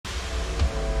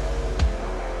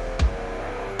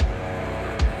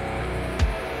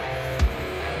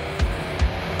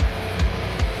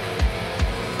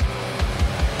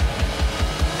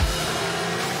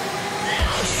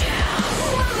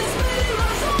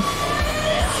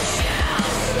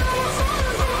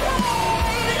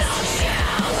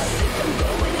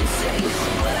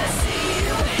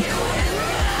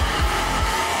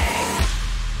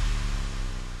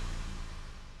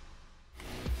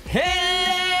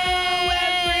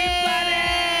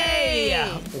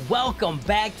welcome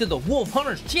back to the Wolf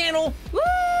HunterZ channel.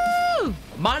 Woo!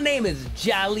 My name is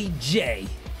Jolly J,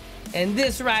 and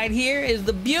this right here is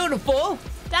the beautiful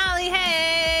Dolly,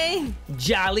 hey!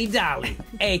 Jolly Dolly,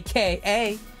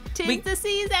 aka Tis the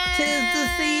season! Tis the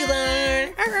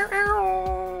season!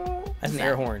 That's an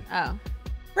air horn. Oh.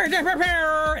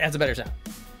 That's a better sound.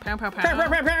 Pow, pow,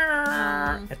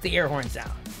 pow. That's the air horn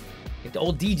sound. Like the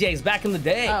old DJs back in the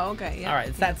day. Oh, okay, yeah. All right,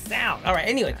 it's that sound. All right,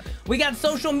 anyway, we got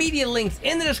social media links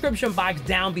in the description box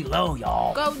down below,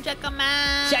 y'all. Go check them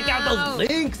out. Check out those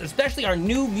links, especially our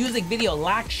new music video,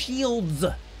 Lock Shields.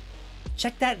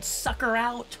 Check that sucker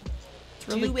out. It's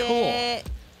really cool.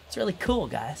 It's really cool,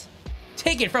 guys.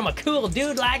 Take it from a cool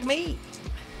dude like me.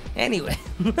 Anyway,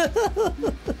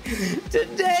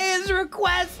 today's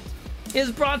request is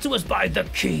brought to us by the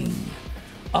King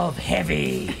of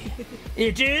Heavy.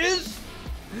 It is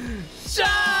Sean!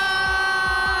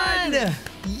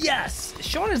 Yes,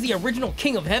 Sean is the original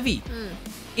King of Heavy.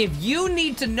 If you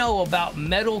need to know about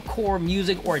metalcore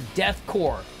music or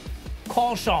deathcore,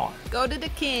 call Sean. Go to the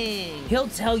King. He'll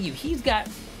tell you. He's got,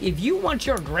 if you want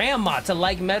your grandma to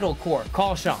like metalcore,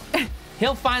 call Sean.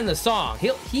 He'll find the song.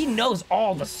 He knows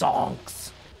all the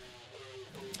songs.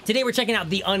 Today we're checking out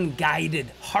the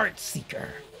Unguided Heartseeker.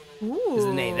 Ooh. Is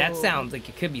the name. That sounds like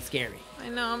it could be scary. I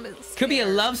know, I'm a bit scared. Could be a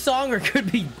love song or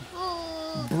could be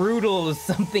brutal or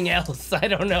something else. I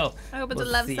don't know. I hope it's a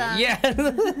love song. Yeah.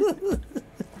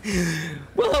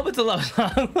 We'll hope it's a love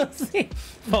song. We'll see.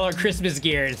 Full of Christmas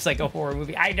gear. It's like a horror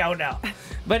movie. I don't know.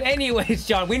 But anyways,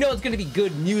 John, we know it's going to be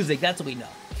good music. That's what we know.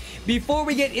 Before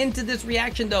we get into this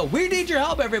reaction, though, we need your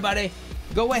help, everybody.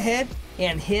 Go ahead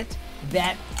and hit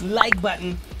that like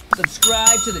button.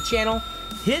 Subscribe to the channel.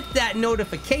 Hit that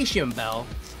notification bell.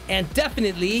 And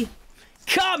definitely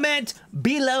comment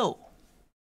below.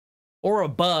 Or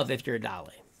above if you're a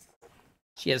Dolly.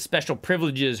 She has special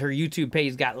privileges. Her YouTube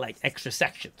page got like extra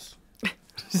sections.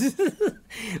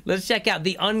 Let's check out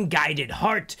the Unguided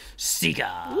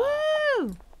Heartseeker.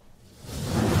 Woo!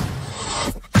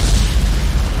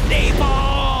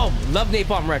 Napalm! Love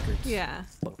Napalm records. Yeah.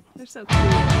 They're so cool.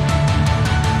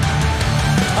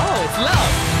 Oh, it's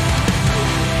love.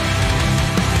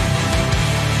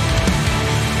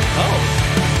 Oh.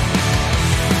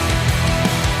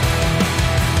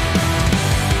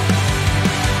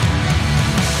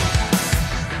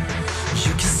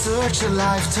 Search a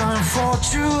lifetime for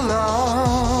true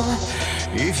love.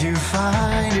 If you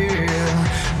find it,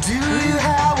 do you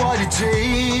have what it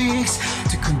takes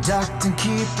to conduct and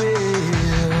keep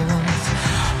it?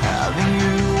 Having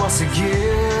you was a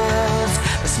gift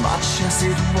as much as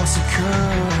it was a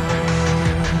curse.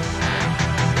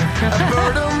 A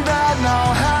burden that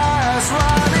now has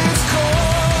run its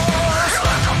course.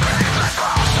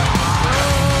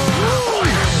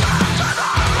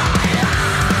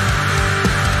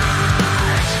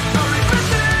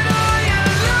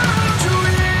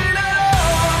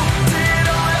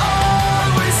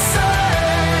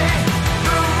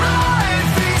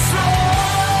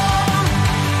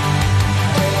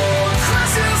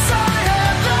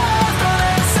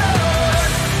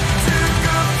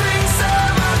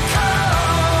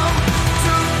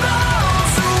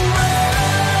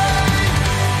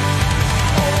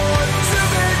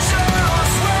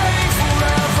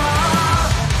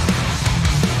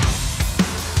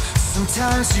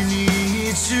 Sometimes you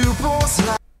need to pause.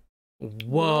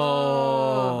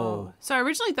 Whoa. So I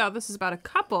originally thought this was about a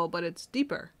couple, but it's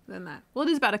deeper than that. Well,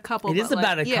 it is about a couple. It is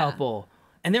about a couple.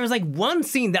 And there was like one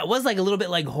scene that was like a little bit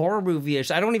like horror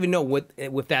movie-ish. I don't even know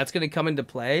if that's going to come into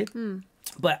play.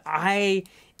 But I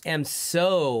am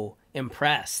so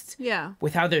impressed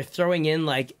with how they're throwing in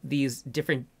like these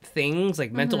different things,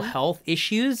 like mental health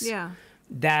issues. Yeah.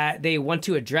 That they want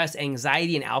to address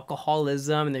anxiety and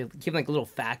alcoholism, and they're giving like a little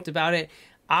fact about it.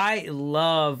 I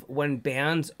love when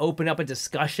bands open up a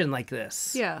discussion like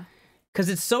this. Yeah. Because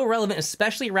it's so relevant,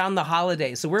 especially around the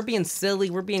holidays. So we're being silly,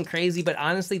 we're being crazy, but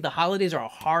honestly, the holidays are a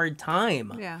hard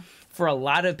time for a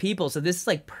lot of people. So this is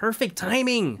like perfect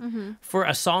timing for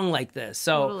a song like this.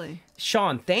 So Totally.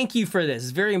 Sean, thank you for this.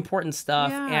 It's very important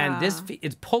stuff. Yeah. And this,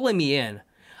 it's pulling me in.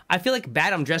 I feel like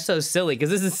bad I'm dressed so silly because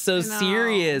this is so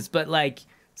serious, but like,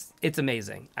 it's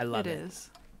amazing. I love it. It is.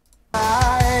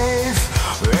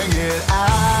 Bring it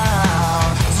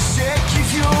out. So check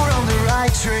if you're on the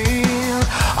right trail.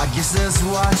 I guess that's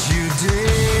what you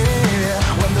did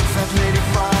when the fat lady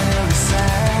finally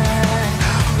sang.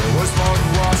 The worst part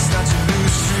was not to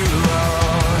lose true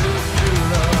love.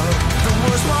 The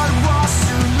worst part was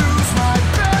to lose my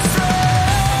best friend.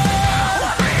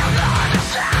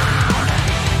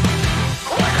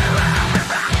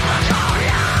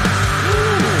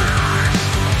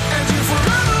 And you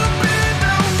forever be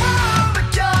the one.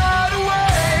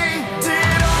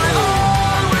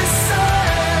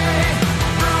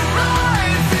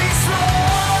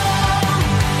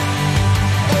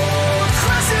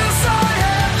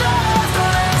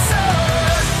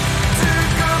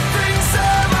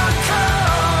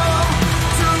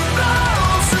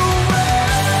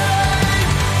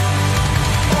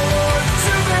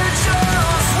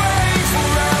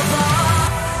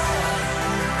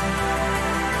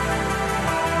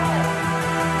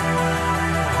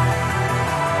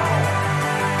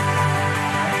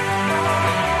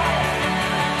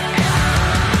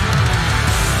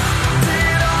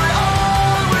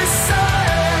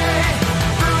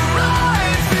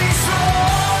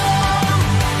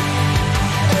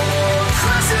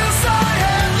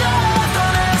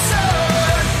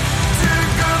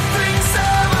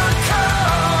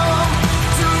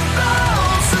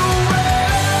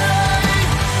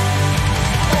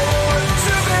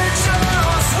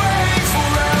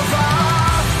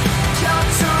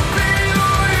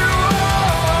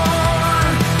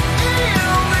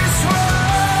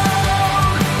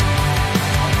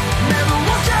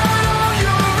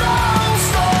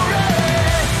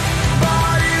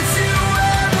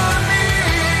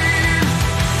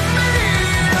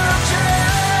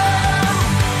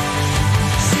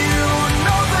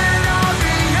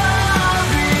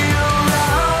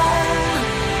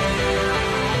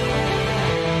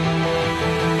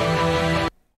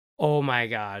 Oh my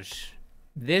gosh.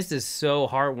 This is so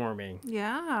heartwarming.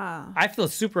 Yeah. I feel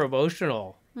super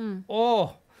emotional.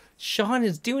 Oh, Sean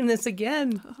is doing this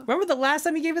again. Remember the last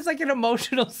time he gave us like an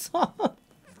emotional song?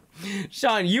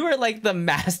 Sean, you are like the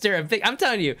master of I'm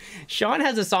telling you, Sean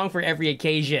has a song for every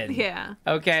occasion. Yeah.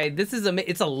 Okay, this is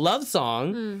it's a love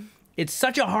song. It's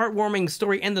such a heartwarming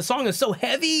story, and the song is so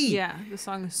heavy. Yeah, the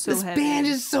song is so This heavy. band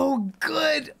is so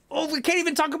good. Oh, we can't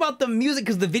even talk about the music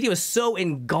because the video is so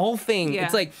engulfing. Yeah,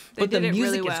 It's like, they but the did it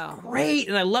music really well. is great,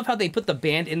 and I love how they put the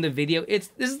band in the video. This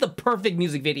is the perfect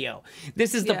music video.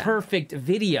 This is the Yeah. perfect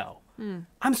video.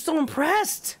 I'm so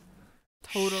impressed.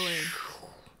 Totally.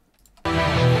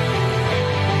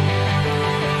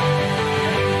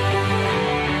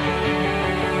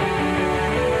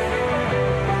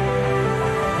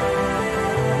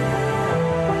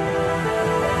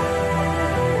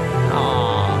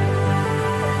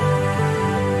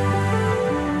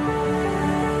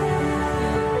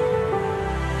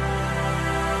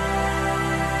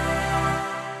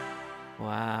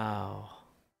 Wow.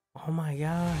 Oh my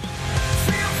gosh.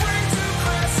 Feel free to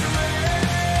question me.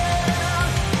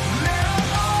 Let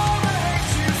all the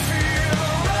hate you feel.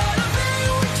 Anything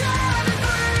we can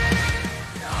agree.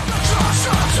 Touch,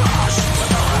 touch, touch.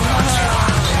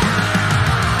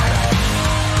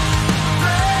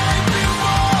 Baby,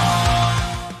 more.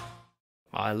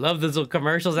 Oh, I love those little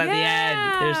commercials at the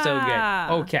end. They're so Yeah.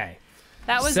 good. Okay.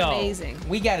 That was So, amazing.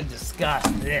 We got to discuss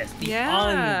this. The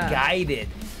Yeah. Unguided.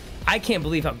 I can't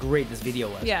believe how great this video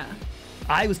was. Yeah.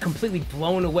 I was completely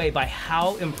blown away by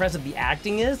how impressive the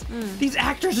acting is. These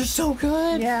actors are so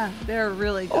good. Yeah, they're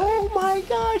really good. Oh my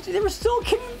gosh, they were so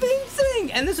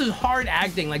convincing. And this is hard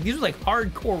acting. Like, these are like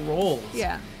hardcore roles.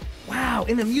 Yeah, Wow,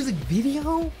 in a music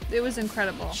video? it was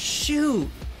incredible. Shoot.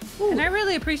 Ooh. And I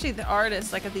really appreciate the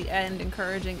artist, like at the end,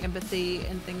 encouraging empathy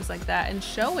and things like that, and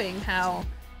showing how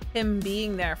him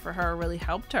being there for her really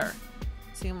helped her.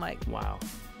 Seemed like Wow.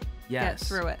 get Yes.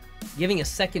 through it. Giving a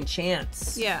second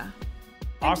chance. Yeah.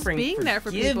 Offering being there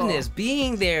for people. forgiveness,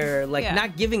 being there, like Yeah.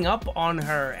 not giving up on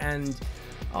her. And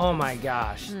oh my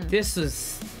gosh, this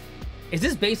is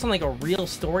this based on like a real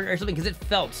story or something? Because it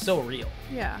felt so real.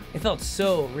 Yeah. It felt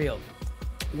so real.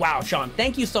 Wow, Sean,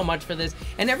 thank you so much for this.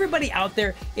 And everybody out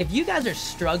there, if you guys are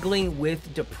struggling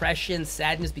with depression,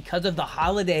 sadness because of the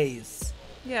holidays,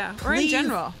 Yeah. Or in please-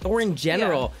 general. Or in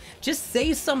general. Just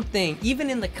say something, even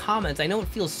in the comments. I know it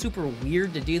feels super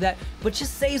weird to do that, but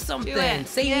just say something. it.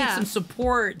 Say you need Yeah. some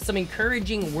support, some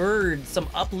encouraging words, some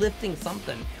uplifting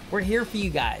something. We're here for you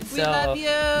guys. We love you.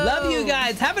 Love you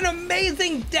guys. Have an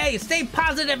amazing day. Stay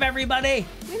positive, everybody.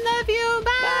 We love you.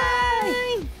 Bye.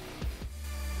 Bye.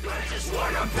 I just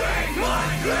wanna pay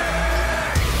my bills.